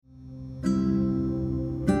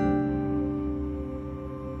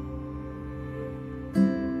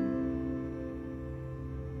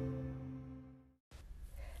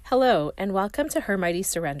Hello, and welcome to Her Mighty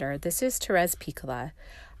Surrender. This is Therese Piccola.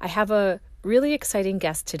 I have a really exciting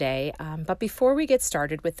guest today, but before we get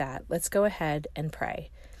started with that, let's go ahead and pray.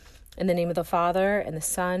 In the name of the Father, and the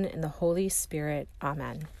Son, and the Holy Spirit.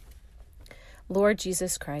 Amen. Lord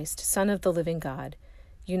Jesus Christ, Son of the living God,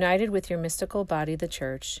 united with your mystical body, the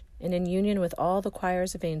Church, and in union with all the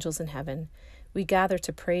choirs of angels in heaven, we gather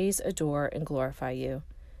to praise, adore, and glorify you.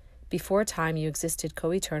 Before time, you existed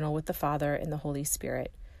co-eternal with the Father and the Holy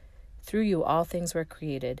Spirit. Through you all things were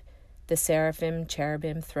created, the seraphim,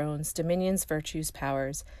 cherubim, thrones, dominions, virtues,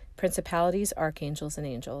 powers, principalities, archangels, and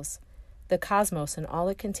angels. The cosmos and all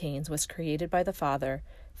it contains was created by the Father,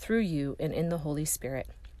 through you and in the Holy Spirit.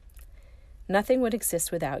 Nothing would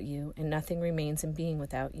exist without you, and nothing remains in being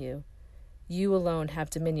without you. You alone have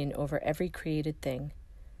dominion over every created thing.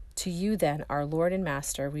 To you, then, our Lord and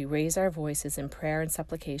Master, we raise our voices in prayer and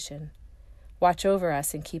supplication. Watch over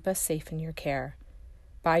us and keep us safe in your care.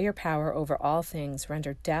 By your power over all things,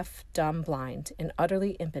 render deaf, dumb, blind, and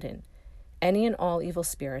utterly impotent any and all evil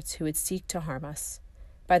spirits who would seek to harm us.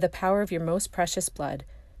 By the power of your most precious blood,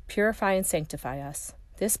 purify and sanctify us,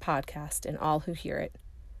 this podcast, and all who hear it.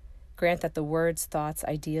 Grant that the words, thoughts,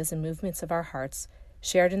 ideas, and movements of our hearts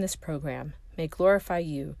shared in this program may glorify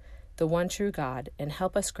you, the one true God, and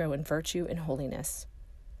help us grow in virtue and holiness.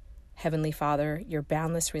 Heavenly Father, your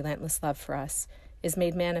boundless, relentless love for us is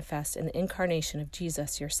made manifest in the incarnation of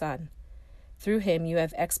Jesus, your Son. Through him you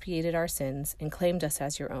have expiated our sins and claimed us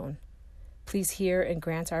as your own. Please hear and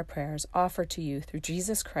grant our prayers offered to you through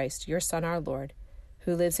Jesus Christ, your Son, our Lord,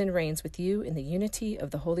 who lives and reigns with you in the unity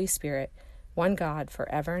of the Holy Spirit, one God,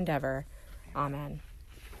 forever and ever. Amen.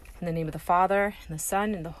 In the name of the Father, and the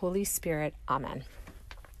Son, and the Holy Spirit. Amen.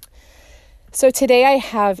 So today I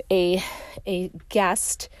have a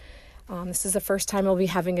guest. This is the first time I'll be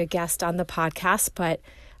having a guest on the podcast, but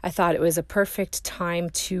I thought it was a perfect time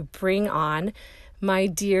to bring on my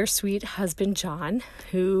dear, sweet husband, John,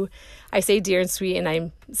 who I say dear and sweet, and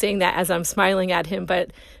I'm saying that as I'm smiling at him,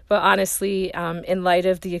 but honestly, in light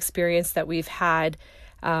of the experience that we've had,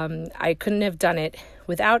 I couldn't have done it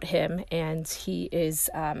without him, and he is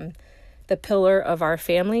the pillar of our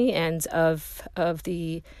family and of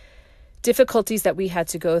the difficulties that we had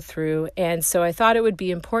to go through. And so I thought it would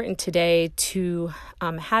be important today to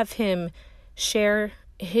have him share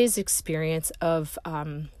his experience of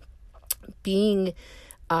being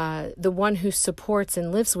the one who supports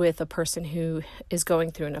and lives with a person who is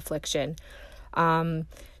going through an affliction.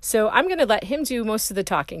 So I'm going to let him do most of the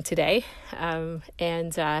talking today.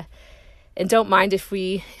 And don't mind if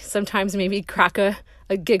we sometimes maybe crack a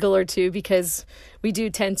giggle or two, because we do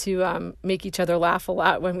tend to make each other laugh a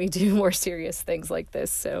lot when we do more serious things like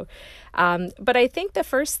this. So, but I think the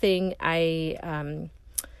first thing I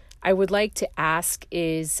would like to ask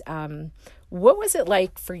is, what was it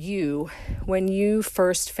like for you when you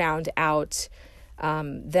first found out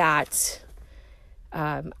that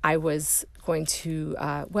I was going to,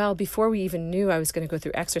 before we even knew I was going to go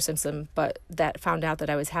through exorcism, but that found out that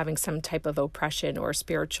I was having some type of oppression or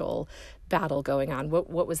spiritual battle going on.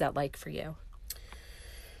 What was that like for you?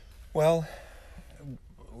 Well,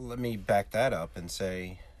 let me back that up and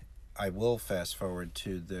say I will fast forward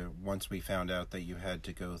to once we found out that you had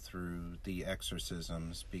to go through the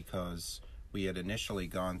exorcisms, because we had initially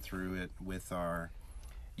gone through it with our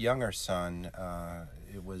younger son.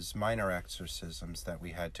 It was minor exorcisms that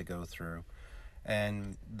we had to go through,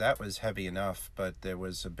 and that was heavy enough, but there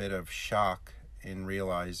was a bit of shock in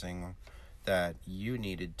realizing that you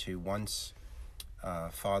needed to, once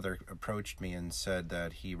Father approached me and said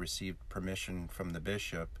that he received permission from the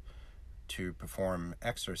bishop to perform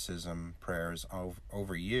exorcism prayers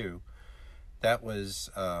over you. That was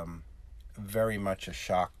very much a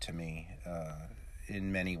shock to me,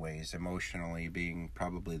 in many ways, emotionally being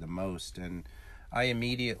probably the most. And I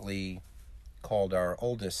immediately called our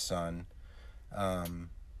oldest son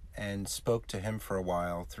and spoke to him for a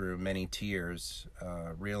while through many tears,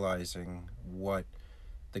 realizing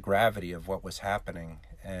the gravity of what was happening.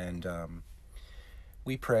 And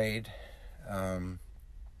we prayed, and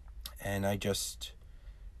I just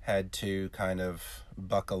had to kind of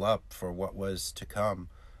buckle up for what was to come.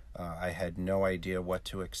 I had no idea what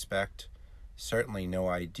to expect, certainly no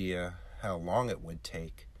idea how long it would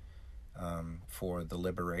take for the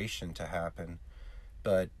liberation to happen,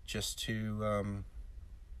 but just to,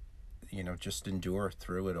 just endure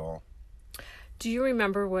through it all. Do you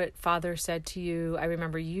remember what Father said to you? I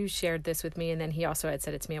remember you shared this with me, and then he also had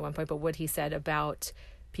said it to me at one point, but what he said about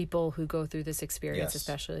people who go through this experience, Yes.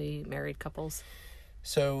 Especially married couples.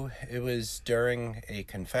 So it was during a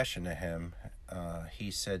confession to him. He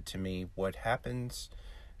said to me, what happens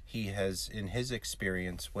he has, in his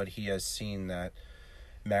experience, what he has seen, that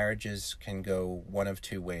marriages can go one of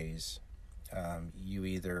two ways. You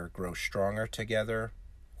either grow stronger together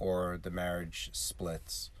or the marriage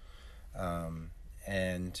splits.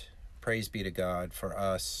 And praise be to God, for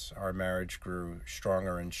us, our marriage grew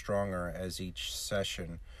stronger and stronger as each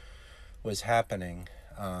session was happening.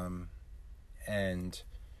 And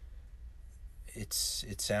it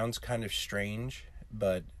sounds kind of strange,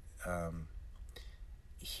 but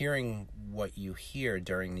hearing what you hear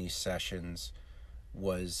during these sessions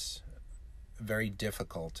was very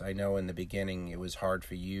difficult. I know in the beginning it was hard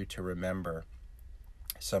for you to remember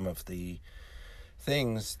some of the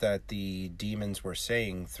things that the demons were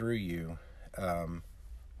saying through you.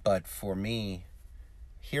 But for me,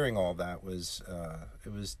 hearing all that was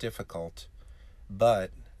it was difficult.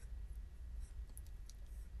 But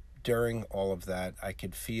during all of that, I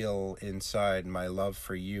could feel inside my love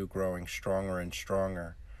for you growing stronger and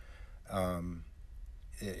stronger.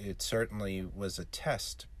 It certainly was a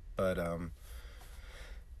test, but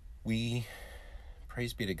we,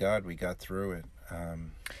 praise be to God, we got through it.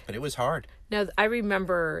 But it was hard. Now, I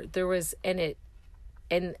remember there was, and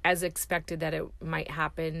as expected that it might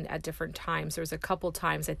happen at different times, there was a couple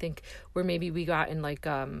times, I think, where maybe we got in like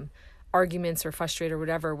arguments or frustrated or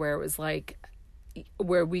whatever, where it was like,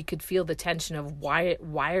 where we could feel the tension of why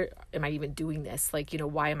am I even doing this? Like,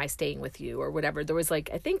 why am I staying with you or whatever? There was like,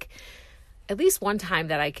 I think at least one time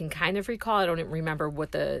that I can kind of recall, I don't even remember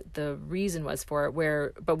what the reason was for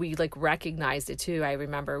it, but we like recognized it too. I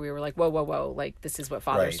remember we were like, whoa, like this is what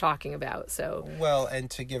Father's talking about. So, well, and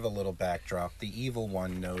to give a little backdrop, the evil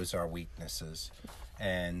one knows our weaknesses,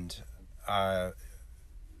 and not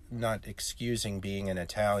excusing being an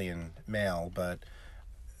Italian male, but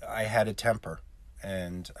I had a temper.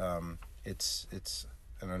 And it's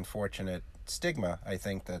an unfortunate stigma, I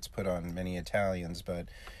think, that's put on many Italians, but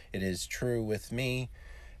it is true with me.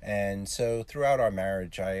 And so throughout our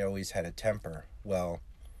marriage, I always had a temper. Well,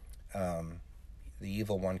 the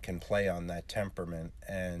evil one can play on that temperament.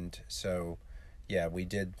 And so, yeah, we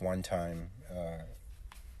did one time,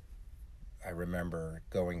 I remember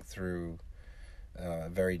going through a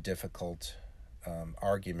very difficult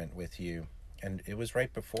argument with you. And it was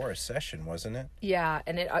right before a session, wasn't it? Yeah,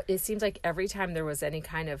 and it seems like every time there was any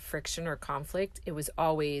kind of friction or conflict, it was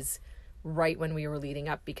always right when we were leading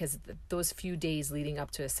up, because those few days leading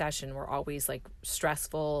up to a session were always like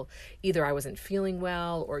stressful. Either I wasn't feeling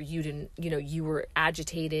well, or you didn't, you were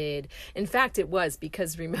agitated. In fact, it was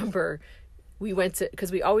because, remember,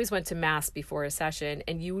 because we always went to mass before a session,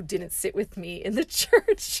 and you didn't sit with me in the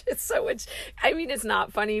church. It's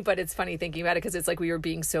not funny, but it's funny thinking about it, because it's like we were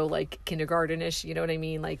being so like kindergartenish, you know what I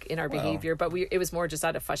mean? Like in our behavior, but it was more just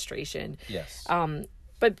out of frustration. Yes.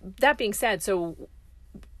 But that being said, so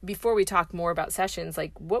before we talk more about sessions,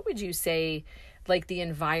 like what would you say, like the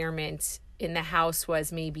environment in the house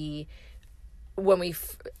was maybe when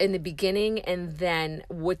in the beginning, and then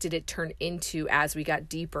what did it turn into as we got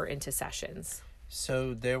deeper into sessions?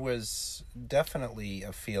 So there was definitely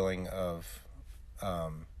a feeling of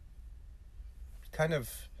kind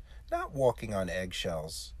of not walking on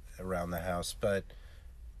eggshells around the house, but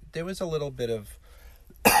there was a little bit of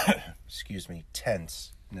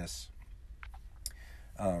tenseness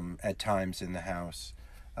at times in the house,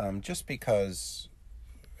 just because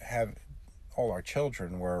all our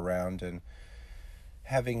children were around, and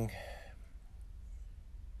having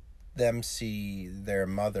them see their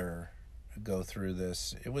mother go through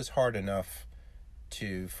this, it was hard enough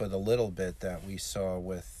for the little bit that we saw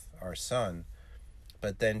with our son,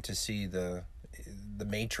 but then to see the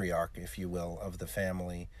matriarch, if you will, of the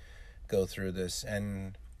family go through this.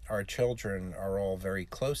 And our children are all very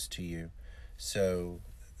close to you, so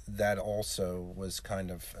that also was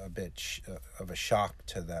kind of a bit of a shock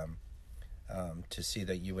to them, to see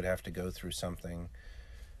that you would have to go through something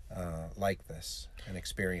like this, an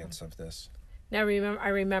experience of this. Now, I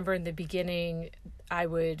remember in the beginning, I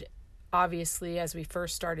would, obviously, as we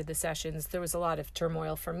first started the sessions, there was a lot of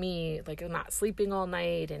turmoil for me, like not sleeping all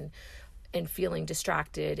night and feeling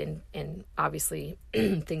distracted, and obviously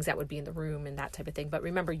things that would be in the room and that type of thing. But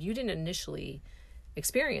remember, you didn't initially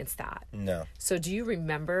experience that. No. So do you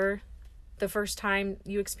remember the first time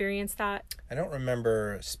you experienced that? I don't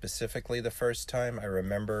remember specifically the first time. I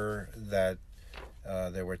remember that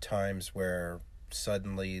there were times where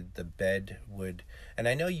suddenly the bed would, and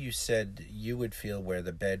I know you said you would feel where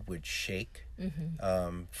the bed would shake.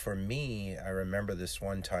 Mm-hmm. For me, I remember this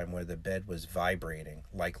one time where the bed was vibrating.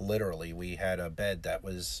 Like literally, we had a bed that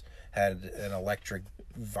had an electric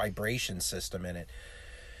vibration system in it.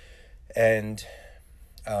 And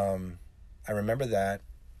I remember that.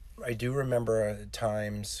 I do remember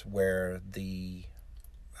times where the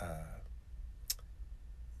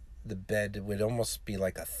bed would almost be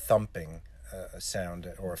like a thumping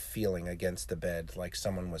sound or a feeling against the bed, like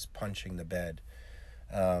someone was punching the bed.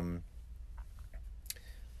 What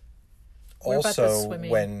about the Also,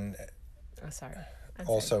 swimming? when Oh, sorry. I'm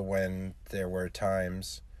also sorry. when there were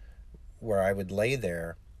times where I would lay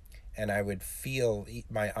there and I would feel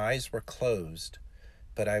my eyes were closed,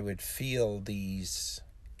 but I would feel these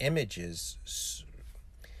images.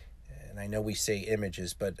 And I know we say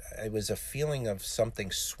images, but it was a feeling of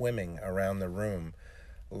something swimming around the room,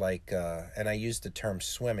 like, and I used the term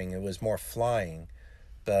swimming. It was more flying,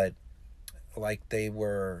 but like they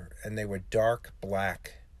were dark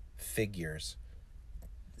black figures.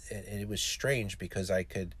 It was strange because I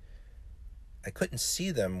couldn't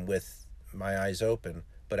see them with my eyes open,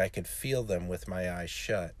 but I could feel them with my eyes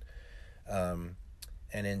shut. And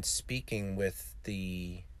in speaking with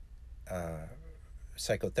the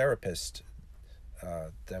psychotherapist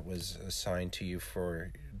that was assigned to you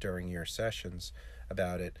for during your sessions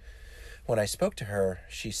about it, when I spoke to her,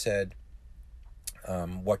 she said,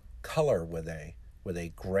 what color were they? Were they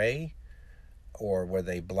gray or were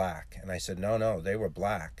they black? And I said, no, they were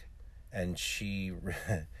black. And she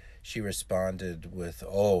responded with,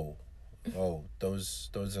 oh, those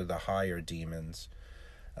are the higher demons.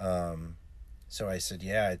 So I said,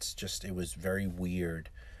 yeah, it was very weird.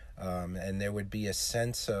 And there would be a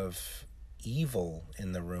sense of evil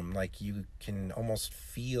in the room, like you can almost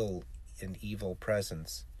feel an evil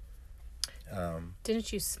presence.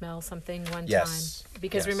 Didn't you smell something one Yes, time?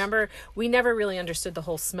 Because yes. remember, we never really understood the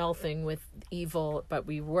whole smell thing with evil, but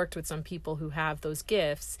we worked with some people who have those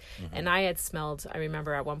gifts. Mm-hmm. And I had smelled, I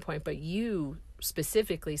remember at one point, but you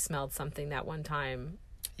specifically smelled something that one time.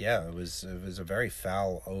 Yeah, it was a very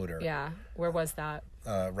foul odor. Yeah. Where was that?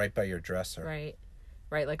 Right by your dresser.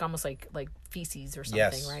 Right. Like almost like feces or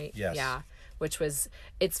something, yes, right? Yes. Yeah. Which was,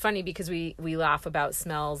 it's funny because we laugh about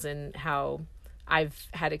smells and how I've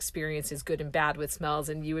had experiences good and bad with smells,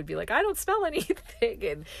 and you would be like, I don't smell anything,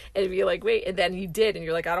 and it'd be like, wait, and then you did, and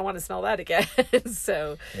you're like, I don't want to smell that again.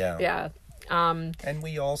 So yeah. And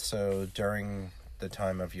we also, during the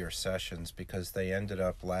time of your sessions, because they ended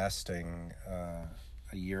up lasting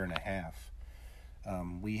a year and a half,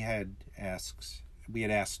 we had asked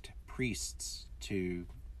priests to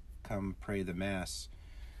come pray the Mass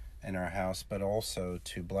in our house, but also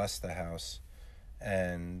to bless the house.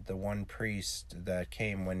 And the one priest that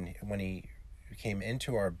came, when he came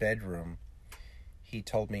into our bedroom, he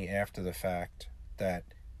told me after the fact that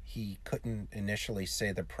he couldn't initially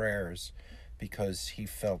say the prayers because he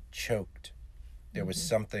felt choked. There was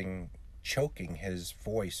something choking his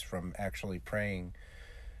voice from actually praying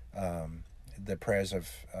the prayers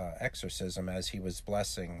of exorcism as he was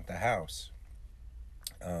blessing the house.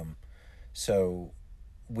 So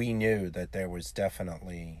we knew that there was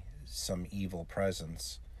definitely some evil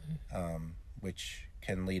presence, which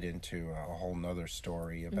can lead into a whole nother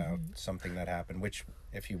story about something that happened, which,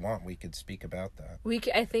 if you want, we could speak about that.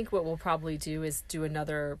 I think what we'll probably do is do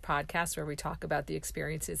another podcast where we talk about the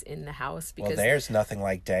experiences in the house. Because, well, there's nothing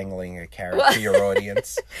like dangling a carrot to your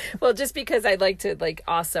audience. Well, just because I'd like to,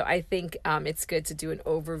 also, I think it's good to do an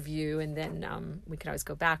overview, and then we can always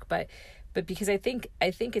go back. But because I think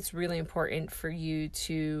it's really important for you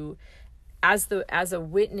to, as a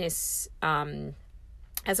witness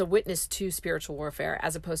to spiritual warfare,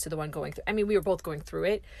 as opposed to the one going through. I mean, we were both going through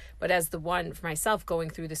it, but as the one for myself going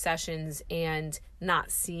through the sessions and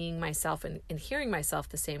not seeing myself and hearing myself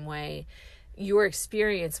the same way, your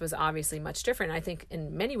experience was obviously much different. I think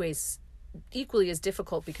in many ways equally as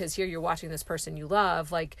difficult, because here you're watching this person you love,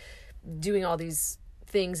 like doing all these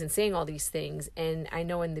things and saying all these things, and I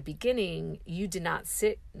know in the beginning you did not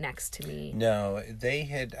sit next to me. No, they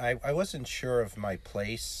had. I wasn't sure of my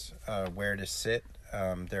place, where to sit.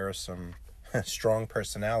 There are some strong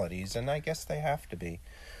personalities, and I guess they have to be,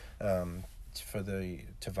 to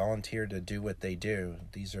volunteer to do what they do.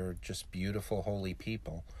 These are just beautiful, holy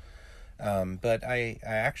people. But I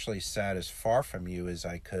actually sat as far from you as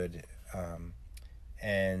I could,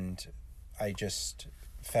 and I just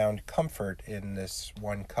found comfort in this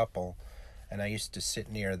one couple, and I used to sit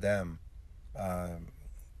near them.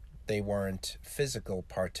 They weren't physical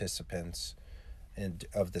participants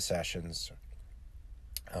of the sessions,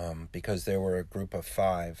 because there were a group of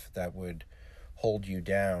 5 that would hold you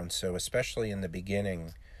down. So especially in the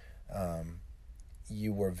beginning,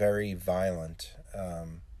 you were very violent.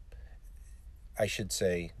 I should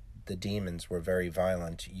say the demons were very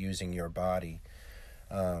violent, using your body.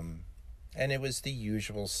 And it was the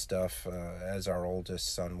usual stuff, as our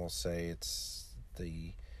oldest son will say. It's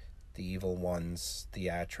the evil one's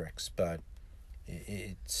theatrics, but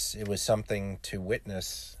it was something to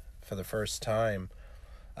witness for the first time.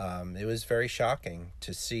 It was very shocking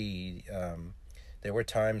to see. There were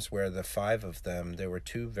times where the five of them, there were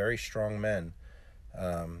two very strong men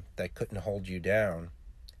that couldn't hold you down.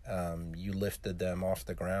 You lifted them off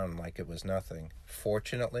the ground like it was nothing.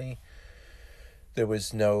 Fortunately, there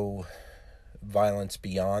was no violence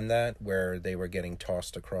beyond that, where they were getting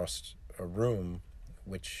tossed across a room,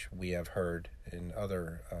 which we have heard in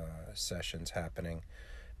other sessions happening.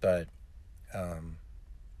 But and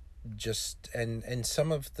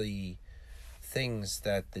some of the things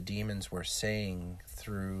that the demons were saying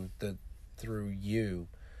through you,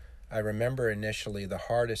 I remember initially the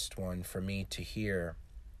hardest one for me to hear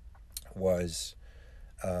was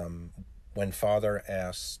when Father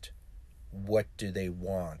asked, "What do they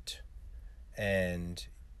want?" And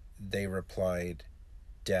they replied,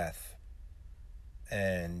 "Death."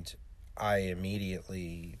 And I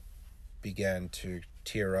immediately began to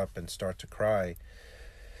tear up and start to cry.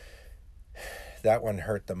 That one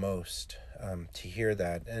hurt the most, to hear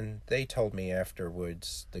that. And they told me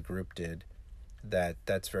afterwards, the group did, that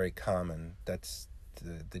that's very common. That's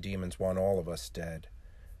the demons want all of us dead.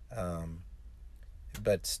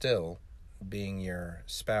 But still, being your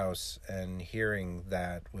spouse and hearing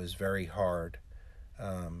that was very hard,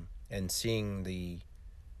 and seeing the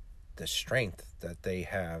strength that they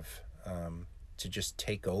have to just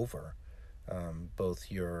take over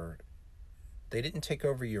they didn't take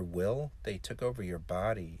over your will, they took over your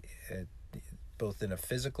body, both in a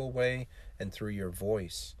physical way and through your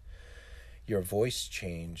voice. Your voice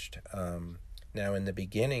changed. Now, in the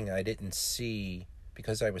beginning, I didn't see,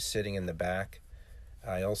 because I was sitting in the back.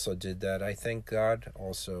 I also did that. I think God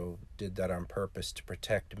also did that on purpose to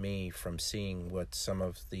protect me from seeing what some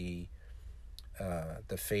of the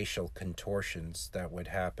facial contortions that would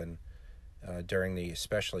happen during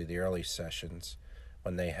especially the early sessions,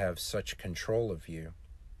 when they have such control of you.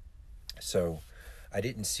 So I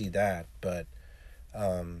didn't see that, but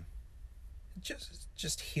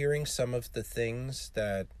just hearing some of the things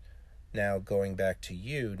that, now going back to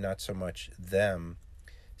you, not so much them,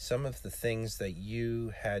 some of the things that you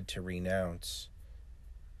had to renounce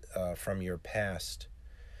from your past,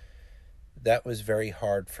 that was very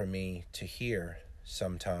hard for me to hear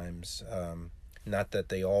sometimes. Not that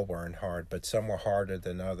they all weren't hard, but some were harder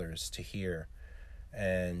than others to hear.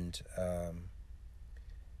 And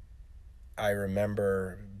I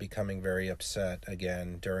remember becoming very upset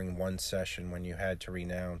again during one session when you had to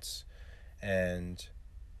renounce. And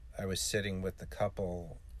I was sitting with the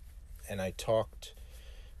couple, and I talked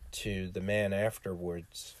to the man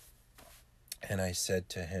afterwards, and I said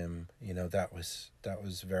to him, that was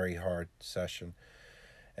a very hard session.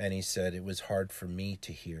 And he said, "It was hard for me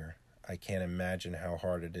to hear. I can't imagine how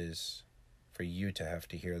hard it is for you to have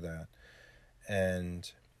to hear that."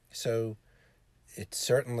 And so it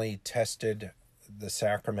certainly tested the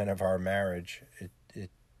sacrament of our marriage.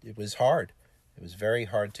 It was hard. It was very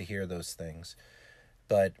hard to hear those things.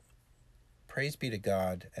 But praise be to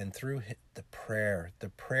God, and through the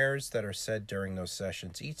prayers that are said during those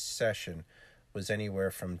sessions, each session was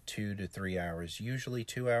anywhere from 2 to 3 hours, usually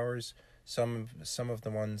 2 hours. Some of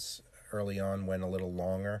the ones early on went a little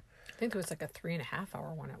longer. I think there was like a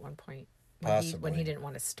 3.5-hour one at one point. Possibly. When he didn't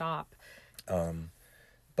want to stop.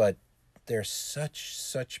 But they're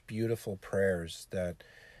such beautiful prayers that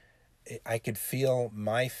I could feel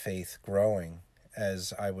my faith growing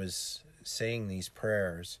as I was saying these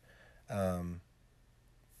prayers. And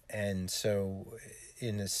so,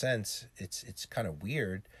 in a sense, it's kind of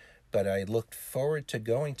weird, but I looked forward to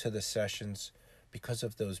going to the sessions because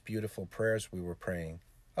of those beautiful prayers we were praying,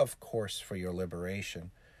 of course, for your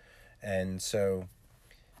liberation. And so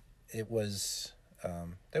it was,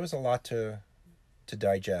 there was a lot to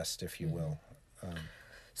digest, if you will.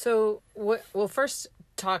 So we'll first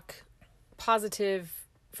talk positive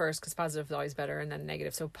first, because positive is always better, and then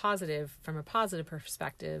negative. So positive, from a positive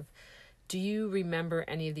perspective, do you remember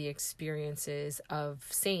any of the experiences of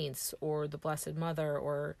saints or the Blessed Mother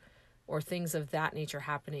or things of that nature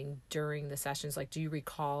happening during the sessions? Like, do you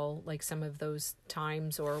recall like some of those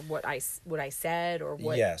times, or what I said, or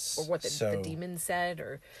what, yes, or what the demons said,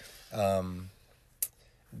 or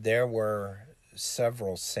there were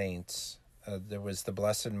several saints. There was the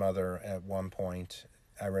Blessed Mother at one point.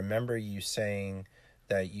 I remember you saying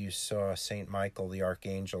that you saw Saint Michael the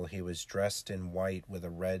Archangel. He was dressed in white with a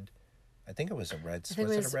red, I think it was a red. Was it a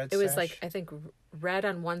red sash? It was like, I think, red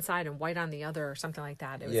on one side and white on the other, or something like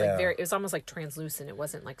that. It was like it was almost like translucent. It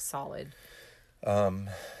wasn't like solid.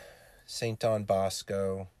 Saint Don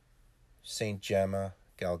Bosco, Saint Gemma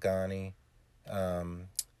Galgani,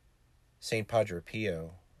 Saint Padre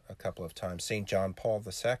Pio a couple of times, Saint John Paul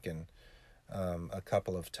II a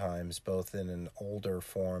couple of times, both in an older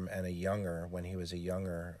form and a younger, when he was a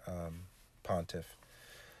younger pontiff.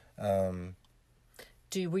 Were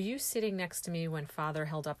you sitting next to me when Father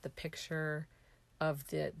held up the picture of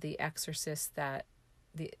the exorcist that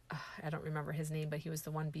I don't remember his name, but he was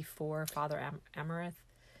the one before Father Amorth?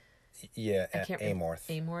 Yeah, Amorth.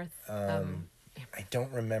 Amorth. I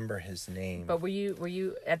don't remember his name. But were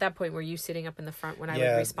you at that point? Were you sitting up in the front when I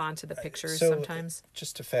would respond to the pictures sometimes?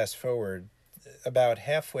 Just to fast forward, about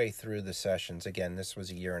halfway through the sessions, again, this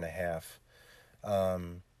was a year and a half,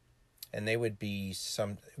 and they would be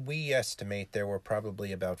we estimate there were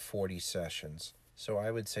probably about 40 sessions. So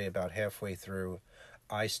I would say about halfway through,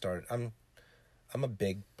 I started. I'm a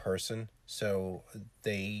big person, so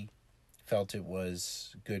they felt it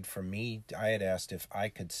was good for me. I had asked if I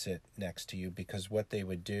could sit next to you, because what they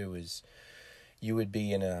would do is you would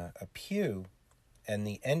be in a pew, and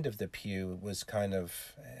the end of the pew was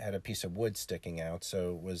had a piece of wood sticking out,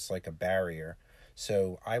 so it was like a barrier.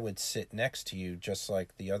 So I would sit next to you just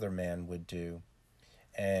like the other man would do,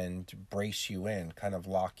 and brace you in, kind of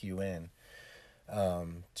lock you in,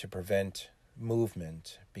 to prevent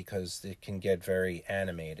movement, because it can get very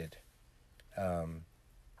animated.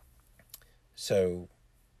 So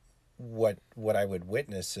what I would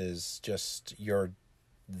witness is just the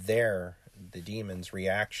demons'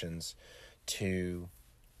 reactions to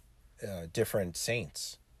different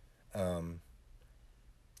saints.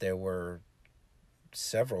 There were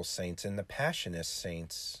several saints, and the Passionist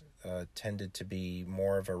saints tended to be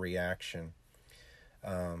more of a reaction.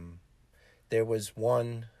 There was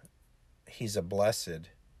one, he's a blessed.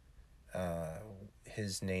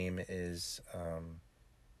 His name is...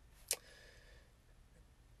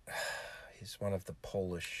 he's one of the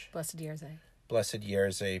Polish... Blessed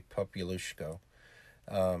Jerzy Popieluszko.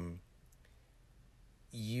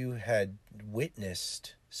 You had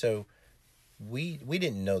witnessed... So we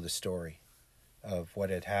didn't know the story of what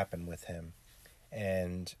had happened with him.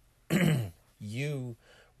 And you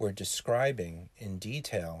were describing in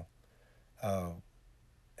detail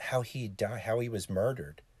how he died, how he was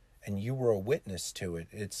murdered. And you were a witness to it.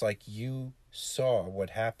 It's like you saw what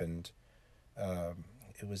happened.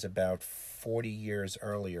 It was about 40 years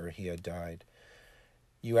earlier he had died.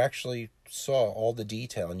 You actually saw all the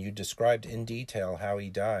detail, and you described in detail how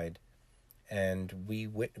he died. And we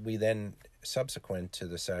then, subsequent to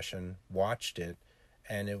the session, watched it,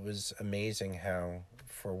 and it was amazing how,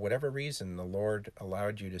 for whatever reason, the Lord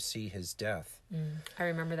allowed you to see his death. I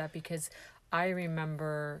remember that, because I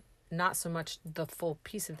remember not so much the full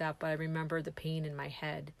piece of that, but I remember the pain in my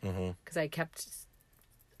head, because I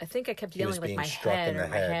think I kept yelling like my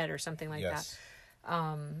head or something like that.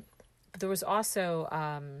 But there was also...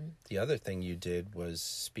 the other thing you did was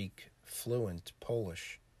speak fluent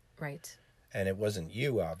Polish. Right. And it wasn't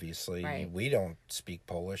you, obviously. Right. We don't speak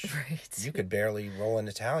Polish. Right. You could barely roll an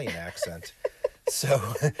Italian accent. So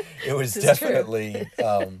it was definitely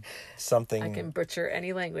something... I can butcher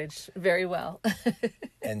any language very well.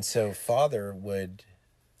 And so Father would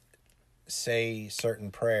say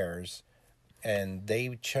certain prayers, and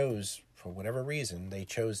they chose, for whatever reason, they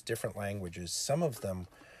chose different languages. Some of them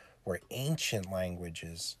were ancient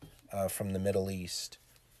languages from the Middle East.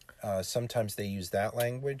 Sometimes they used that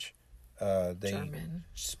language. They German.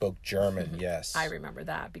 spoke German, yes. I remember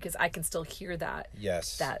that, because I can still hear that.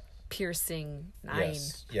 Yes. That piercing nine.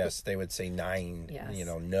 Yes, they would say nine, Yes.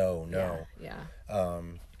 No. Yeah.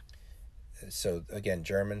 So, again,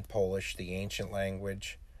 German, Polish, the ancient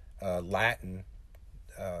language, Latin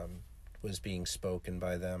was being spoken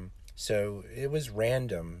by them. So it was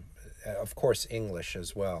random. Of course, English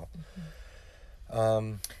as well.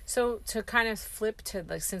 So to kind of flip to,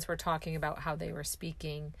 like, since we're talking about how they were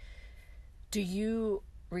speaking, do you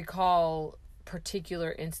recall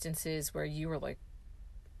particular instances where you were like,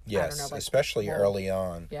 yes, I don't know, like, especially early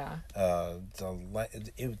on. Yeah.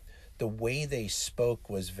 The way they spoke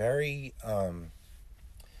was very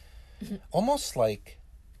almost like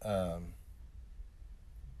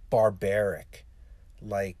barbaric,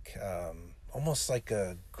 like almost like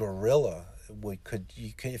a gorilla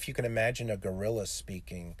if you can imagine a gorilla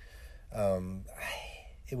speaking.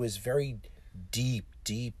 It was very deep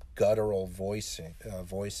guttural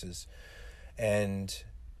voices, and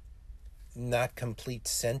not complete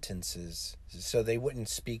sentences, so they wouldn't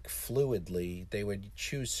speak fluidly. They would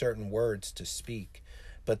choose certain words to speak,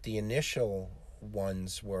 but the initial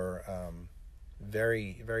ones were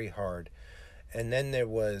very, very hard. And then there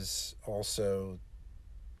was also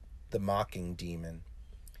the mocking demon.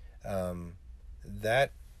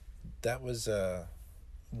 That was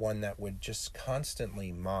one that would just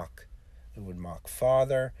constantly mock It would mock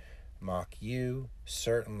Father, mock you,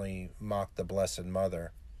 certainly mock the Blessed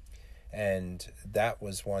Mother. And that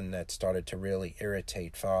was one that started to really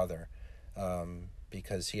irritate Father,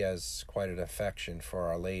 because he has quite an affection for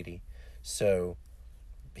Our Lady. So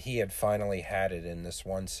he had finally had it in this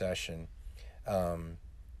one session. I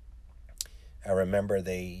remember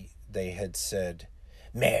they had said,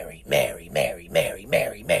 Mary, Mary, Mary, Mary,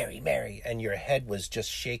 Mary, Mary, Mary, and your head was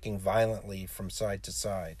just shaking violently from side to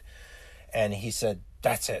side. And he said,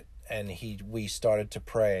 that's it. And we started to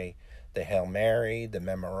pray the Hail Mary, the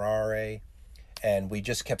Memorare, and we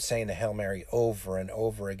just kept saying the Hail Mary over and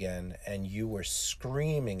over again, and you were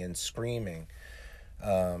screaming and screaming.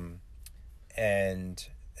 And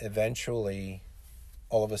eventually,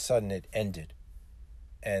 all of a sudden, it ended,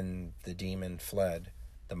 and the demon fled,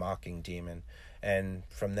 the mocking demon. And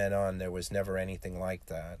from then on, there was never anything like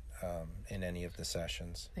that in any of the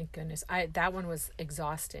sessions. Thank goodness. That one was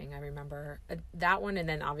exhausting. I remember that one, and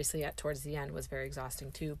then obviously towards the end was very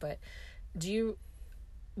exhausting too. But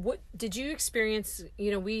what did you experience?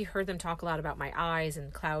 We heard them talk a lot about my eyes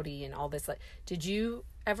and cloudy and all this. Like, did you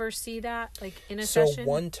ever see that in a session? So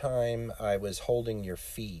one time I was holding your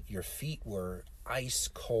feet. Your feet were ice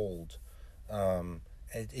cold.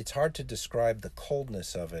 It's hard to describe the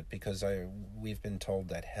coldness of it because we've been told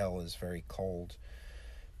that hell is very cold,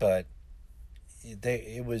 but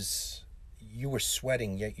you were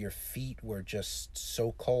sweating, yet your feet were just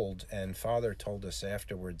so cold. And Father told us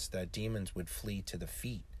afterwards that demons would flee to the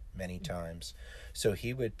feet many times. So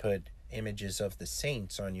he would put images of the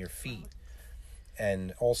saints on your feet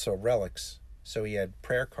and also relics. So he had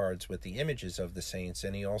prayer cards with the images of the saints,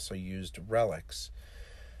 and he also used relics.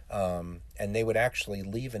 And they would actually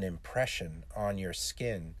leave an impression on your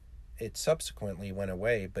skin. It subsequently went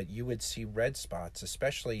away, but you would see red spots.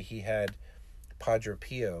 Especially he had Padre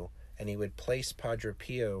Pio, and he would place Padre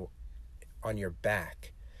Pio on your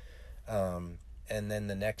back. And then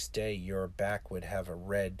the next day, your back would have a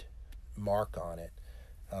red mark on it.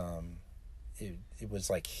 It was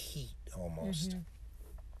like heat almost.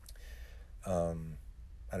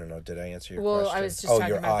 I don't know. Did I answer your question? Well, I was just talking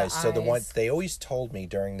your about eyes. the eyes. So the one they always told me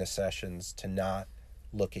during the sessions to not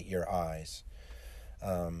look at your eyes,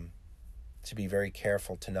 to be very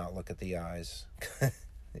careful to not look at the eyes.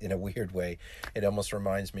 In a weird way, it almost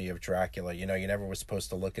reminds me of Dracula. You never was supposed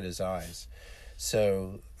to look at his eyes.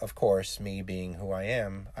 So of course, me being who I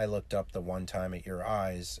am, I looked up the one time at your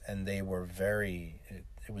eyes, and they were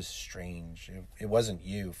it was strange. It wasn't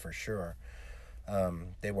you for sure.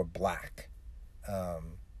 They were black.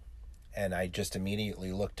 And I just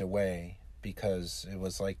immediately looked away because it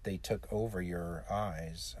was like they took over your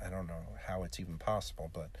eyes. I don't know how it's even possible,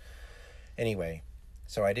 but anyway,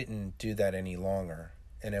 so I didn't do that any longer.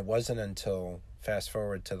 And it wasn't until fast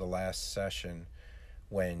forward to the last session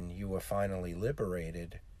when you were finally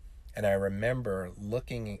liberated, and I remember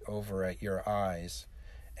looking over at your eyes,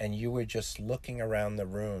 and you were just looking around the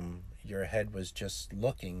room. Your head was just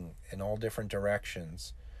looking in all different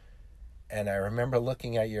directions. And I remember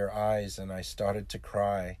looking at your eyes, and I started to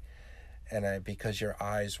cry, because your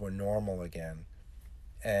eyes were normal again.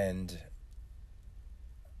 And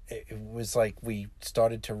it was like we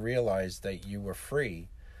started to realize that you were free.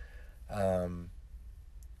 And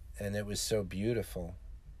it was so beautiful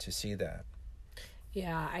to see that.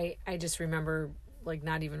 Yeah, I just remember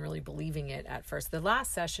not even really believing it at first. The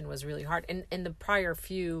last session was really hard. And in the prior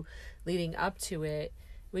few leading up to it,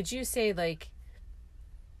 would you say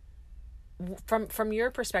from your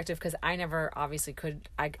perspective, because I never obviously could,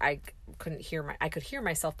 I couldn't hear I could hear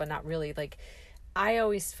myself, but not really. I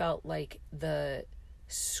always felt like the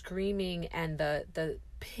screaming and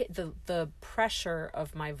the pressure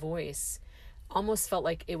of my voice almost felt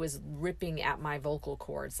like it was ripping at my vocal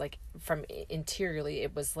cords, from interiorly.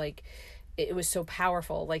 It was it was so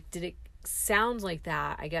powerful. Did it sound like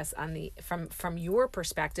that, I guess, on from your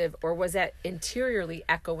perspective, or was that interiorly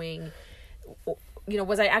echoing?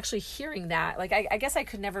 Was I actually hearing that? I guess I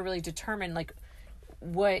could never really determine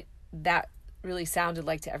what that really sounded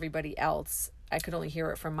like to everybody else. I could only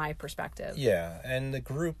hear it from my perspective. Yeah, and the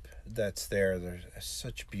group that's there, they're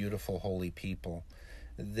such beautiful, holy people.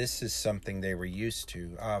 This is something they were used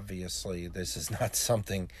to. Obviously, this is not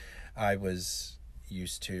something I was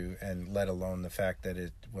used to, and let alone the fact that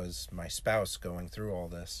it was my spouse going through all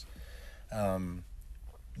this.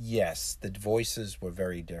 Yes, the voices were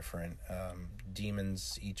very different.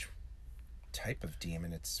 Demons, each type of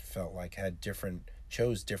demon, it's felt like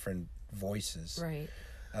chose different voices. Right.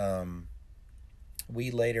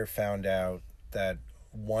 We later found out that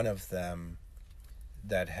one of them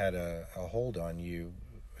that had a hold on you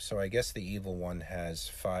So I guess the evil one has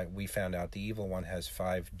five. We found out the evil one has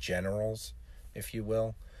five generals, if you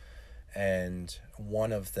will, and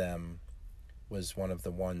one of them was one of the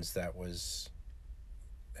ones that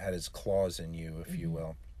had his claws in you, if you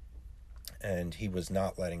will, and he was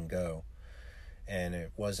not letting go. And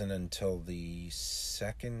it wasn't until the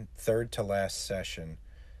third to last session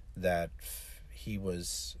that he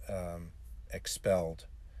was expelled.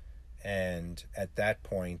 And at that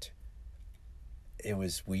point, it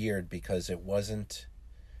was weird because it wasn't,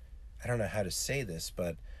 I don't know how to say this,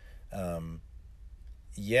 but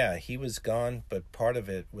yeah, he was gone, but part of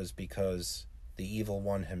it was because the evil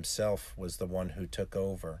one himself was the one who took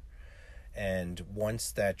over. And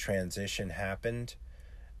once that transition happened,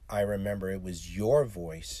 I remember it was your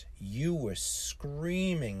voice. You were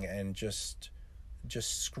screaming and just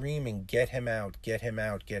screaming, get him out, get him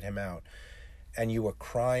out, get him out. And you were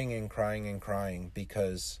crying and crying and crying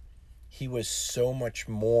because he was so much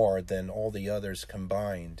more than all the others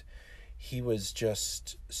combined. He was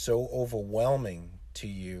just so overwhelming to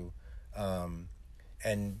you.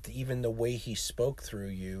 And even the way he spoke through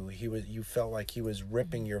you, you felt like he was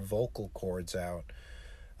ripping your vocal cords out.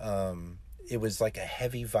 It was like a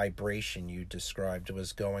heavy vibration you described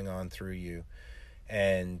was going on through you.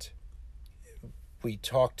 And we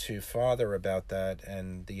talked to Father about that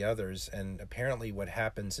and the others, and apparently what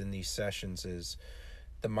happens in these sessions is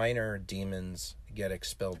the minor demons get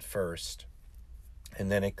expelled first,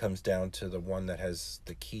 and then it comes down to the one that has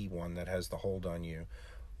the key one that has the hold on you.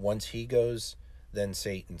 Once he goes, then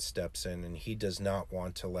Satan steps in, and he does not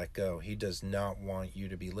want to let go. He does not want you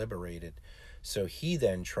to be liberated. So he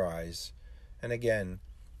then tries, and again,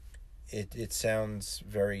 it sounds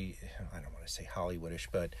very, I don't want to say Hollywoodish,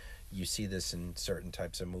 but you see this in certain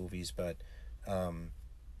types of movies, but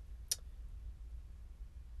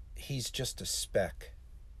he's just a speck.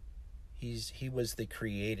 He was the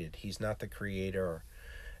created. He's not the creator.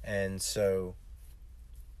 And so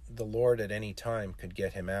the Lord at any time could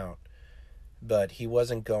get him out, but he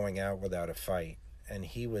wasn't going out without a fight. And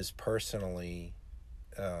he was personally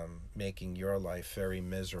making your life very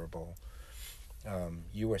miserable.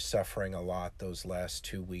 You were suffering a lot those last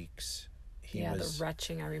 2 weeks. The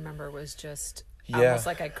retching I remember was just almost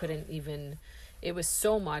like I couldn't even, it was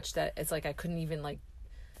so much that it's like I couldn't even, like,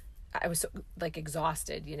 I was so, like,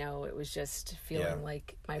 exhausted, you know. It was just feeling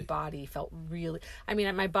like my body felt really, I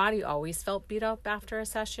mean, my body always felt beat up after a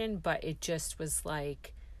session, but it just was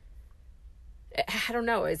like, I don't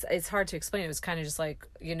know, it's hard to explain. It was kind of just like,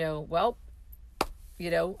 well,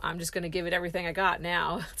 I'm just going to give it everything I got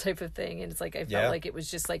now type of thing. And it's like, I felt like it was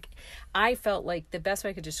just like, I felt like the best way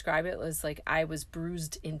I could describe it was like I was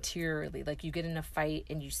bruised interiorly. Like you get in a fight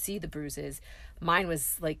and you see the bruises. Mine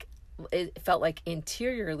was like, it felt like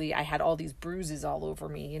interiorly I had all these bruises all over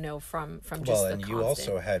me, from just the constant. And you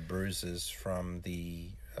also had bruises from the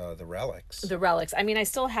relics. The relics. I mean, I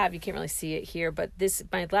still have, you can't really see it here, but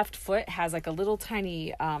my left foot has like a little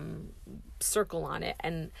tiny circle on it,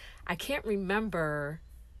 and I can't remember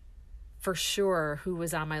for sure who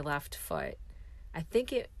was on my left foot. I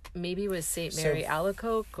think it maybe was St. Mary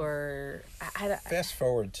Alacoque, or fast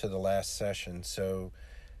forward to the last session. So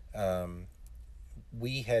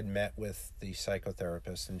we had met with the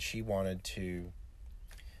psychotherapist, and she wanted to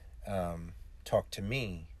talk to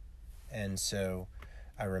me. And so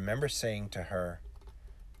I remember saying to her,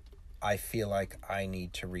 I feel like I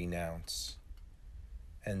need to renounce.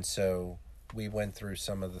 And so we went through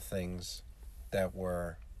some of the things that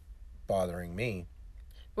were bothering me.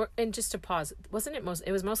 Well, and just to pause, it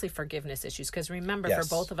was mostly forgiveness issues, because remember, for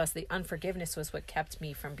both of us, the unforgiveness was what kept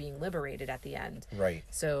me from being liberated at the end. Right.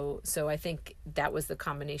 So I think that was the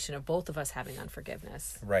combination of both of us having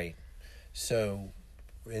unforgiveness. Right. So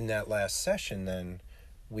in that last session, then,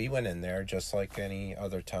 we went in there just like any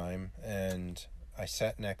other time, and I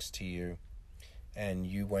sat next to you, and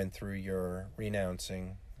you went through your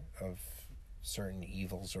renouncing of certain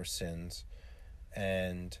evils or sins,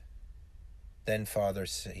 and then Father,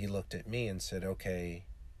 he looked at me and said, okay,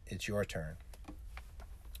 it's your turn.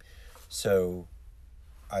 So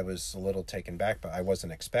I was a little taken back, but I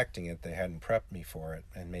wasn't expecting it. They hadn't prepped me for it,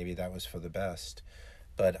 and maybe that was for the best.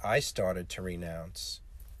 But I started to renounce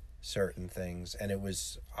certain things, and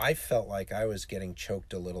I felt like I was getting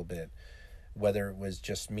choked a little bit, whether it was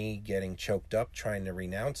just me getting choked up trying to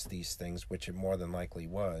renounce these things, which it more than likely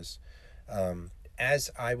was.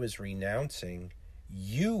 As I was renouncing,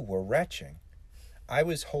 you were retching. I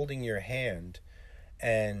was holding your hand,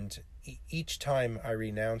 and each time I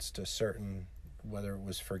renounced a certain, whether it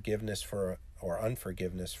was forgiveness or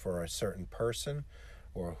unforgiveness for a certain person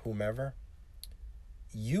or whomever,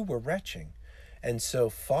 you were retching. And so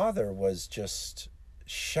Father was just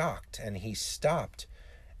shocked, and he stopped,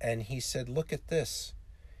 and he said, look at this.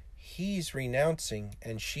 He's renouncing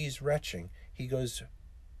and she's retching. He goes,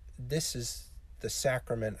 this is the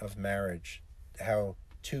sacrament of marriage, how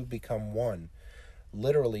two become one.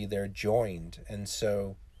 Literally, they're joined. And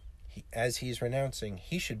so as he's renouncing,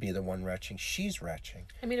 he should be the one retching. She's retching.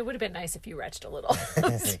 I mean, it would have been nice if you retched a little.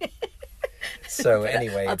 So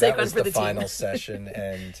anyway, that was the final team. session,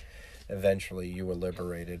 and eventually you were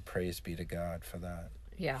liberated. Praise be to God for that.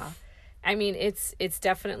 Yeah. I mean, it's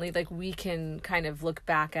definitely like we can kind of look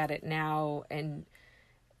back at it now and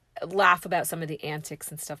laugh about some of the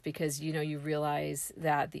antics and stuff, because, you know, you realize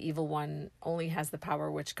that the evil one only has the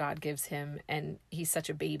power which God gives him. And he's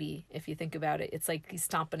such a baby. If you think about it, it's like he's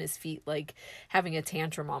stomping his feet, like having a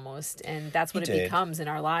tantrum almost. And that's what it becomes in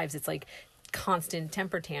our lives. It's like constant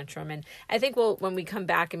temper tantrum. And I think when we come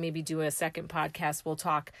back and maybe do a second podcast, we'll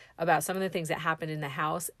talk about some of the things that happened in the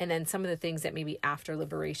house, and then some of the things that maybe after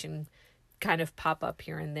liberation kind of pop up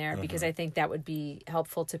here and there, because I think that would be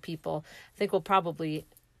helpful to people. I think we'll probably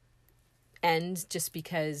end, just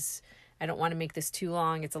because I don't want to make this too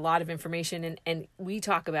long. It's a lot of information, and we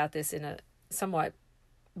talk about this in a somewhat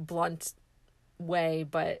blunt way,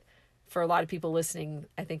 but for a lot of people listening,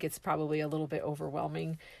 I think it's probably a little bit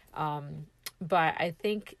overwhelming. But I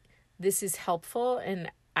think this is helpful.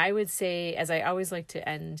 And I would say, as I always like to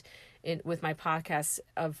end with my podcast,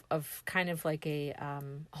 of kind of like a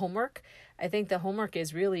homework. I think the homework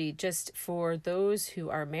is really just for those who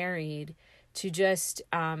are married to just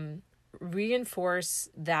reinforce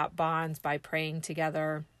that bond by praying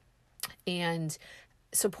together and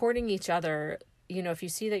supporting each other. You know, if you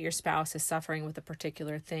see that your spouse is suffering with a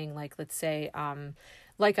particular thing, like let's say,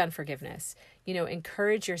 like unforgiveness, you know,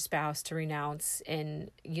 encourage your spouse to renounce,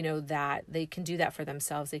 and, you know, that they can do that for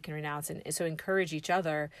themselves. They can renounce. And so encourage each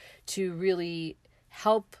other to really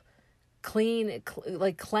help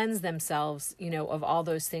cleanse themselves, you know, of all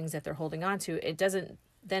those things that they're holding on to. It doesn't,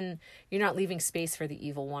 then you're not leaving space for the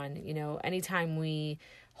evil one. You know, anytime we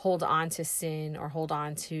hold on to sin or hold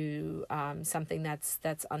on to something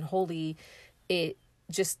that's unholy, it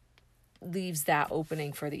just leaves that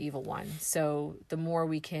opening for the evil one. So the more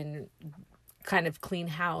we can kind of clean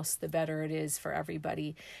house, the better it is for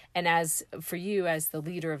everybody. And as for you, as the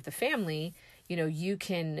leader of the family, you know, you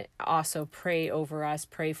can also pray over us,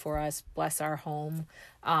 pray for us, bless our home,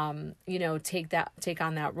 you know, take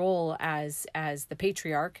on that role as the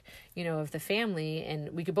patriarch, you know, of the family.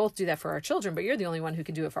 And we could both do that for our children, but you're the only one who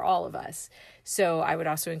can do it for all of us. So I would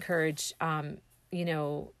also encourage, you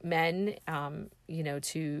know, men, you know,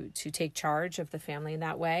 to take charge of the family in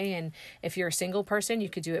that way. And if you're a single person, you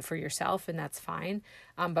could do it for yourself, and that's fine.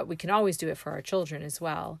 But we can always do it for our children as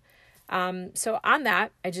well. So on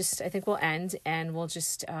that, I think we'll end, and we'll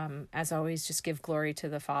just, as always, just give glory to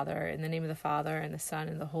the Father, in the name of the Father and the Son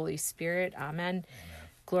and the Holy Spirit. Amen.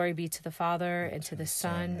 Glory be to the Father and to the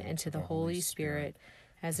Son and to the Holy Spirit,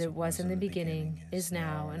 as it was in the beginning, is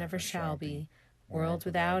now, and ever shall be, world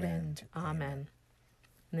without end. Amen.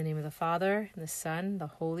 In the name of the Father, and the Son, the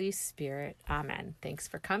Holy Spirit. Amen. Thanks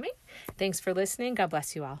for coming. Thanks for listening. God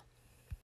bless you all.